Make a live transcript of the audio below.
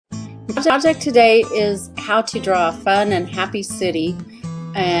The project today is how to draw a fun and happy city,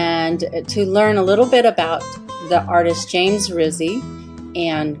 and to learn a little bit about the artist James Rizzi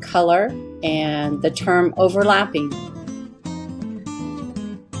and color and the term overlapping.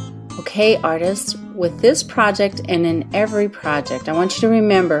 Okay, artists, with this project and in every project, I want you to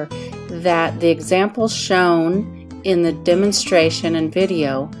remember that the examples shown in the demonstration and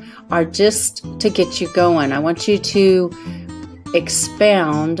video are just to get you going. I want you to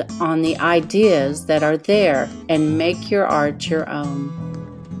expound on the ideas that are there and make your art your own.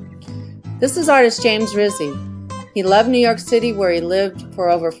 This is artist James Rizzi. He loved New York City, where he lived for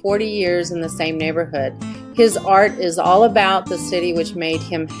over 40 years in the same neighborhood. His art is all about the city which made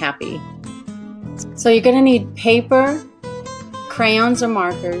him happy. So you're going to need paper, crayons or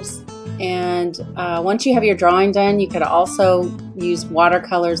markers, and once you have your drawing done, you could also use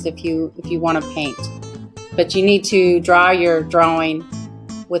watercolors if you want to paint. But you need to draw your drawing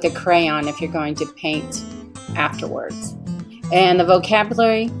with a crayon if you're going to paint afterwards. And the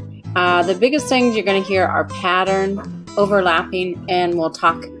vocabulary, the biggest things you're going to hear are pattern, overlapping, and we'll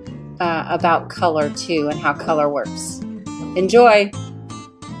talk about color too and how color works. Enjoy!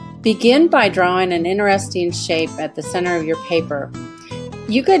 Begin by drawing an interesting shape at the center of your paper.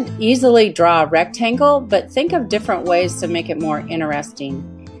 You could easily draw a rectangle, but think of different ways to make it more interesting.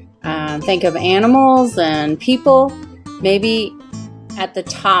 Think of animals and people, maybe at the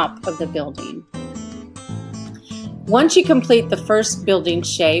top of the building. Once you complete the first building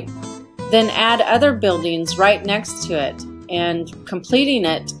shape, then add other buildings right next to it and completing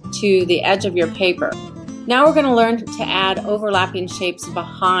it to the edge of your paper. Now we're going to learn to add overlapping shapes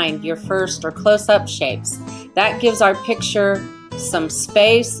behind your first or close-up shapes. That gives our picture some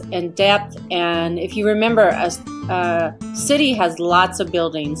space and depth, and if you remember, a city has lots of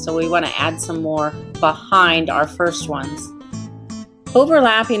buildings, so we want to add some more behind our first ones.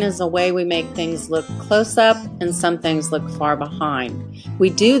 Overlapping is a way we make things look close up and some things look far behind. We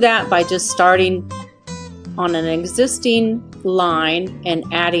do that by just starting on an existing line and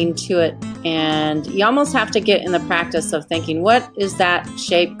adding to it, and you almost have to get in the practice of thinking, what is that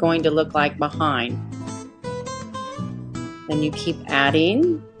shape going to look like behind? Then you keep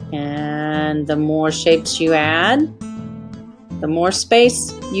adding, and the more shapes you add, the more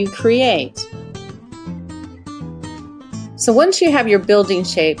space you create. So once you have your building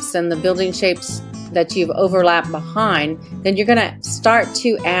shapes and the building shapes that you've overlapped behind, then you're going to start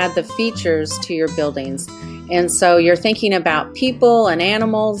to add the features to your buildings. And so you're thinking about people and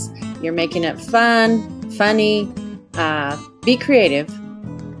animals, you're making it fun, funny, be creative.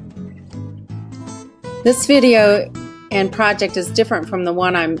 This video and project is different from the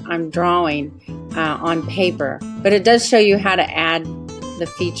one I'm drawing on paper, but it does show you how to add the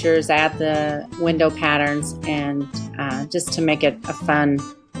features, add the window patterns, and just to make it a fun,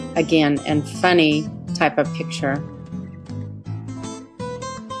 again, and funny type of picture.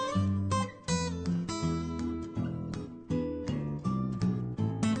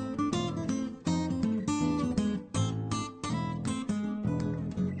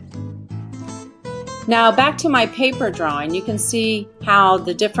 Now back to my paper drawing, you can see how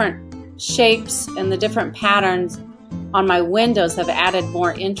the different shapes and the different patterns on my windows have added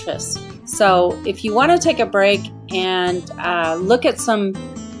more interest. So if you want to take a break and look at some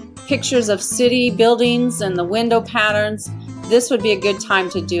pictures of city buildings and the window patterns, this would be a good time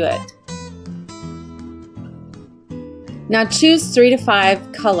to do it. Now choose 3 to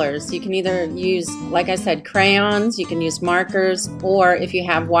 5 colors. You can either use, like I said, crayons, you can use markers, or if you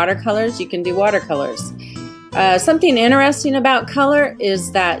have watercolors, you can do watercolors. Something interesting about color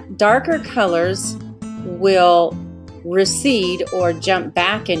is that darker colors will recede or jump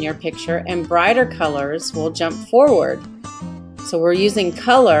back in your picture, and brighter colors will jump forward. So we're using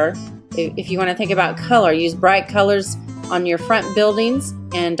color. If you want to think about color, use bright colors on your front buildings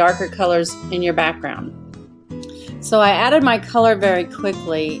and darker colors in your background. So I added my color very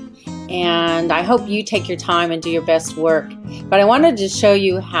quickly, and I hope you take your time and do your best work. But I wanted to show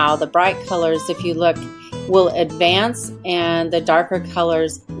you how the bright colors, if you look, will advance and the darker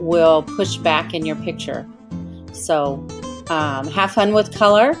colors will push back in your picture. So have fun with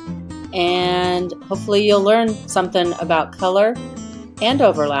color, and hopefully you'll learn something about color and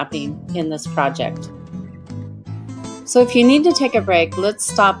overlapping in this project. So if you need to take a break,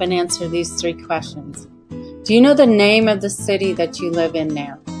 let's stop and answer these 3 questions. Do you know the name of the city that you live in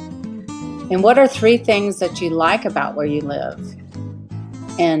now? And what are 3 things that you like about where you live?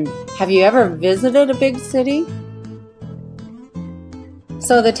 And have you ever visited a big city?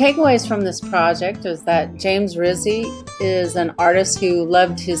 So the takeaways from this project is that James Rizzi is an artist who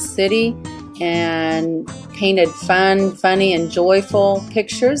loved his city and painted funny, and joyful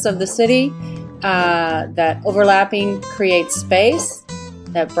pictures of the city. That overlapping creates space,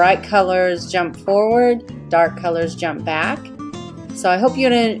 that bright colors jump forward, dark colors jump back. So I hope you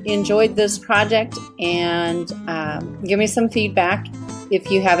enjoyed this project, and give me some feedback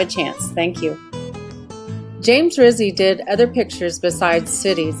if you have a chance. Thank you. James Rizzi did other pictures besides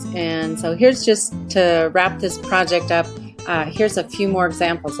cities, and so here's just to wrap this project up. Here's a few more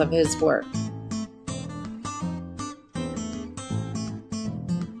examples of his work.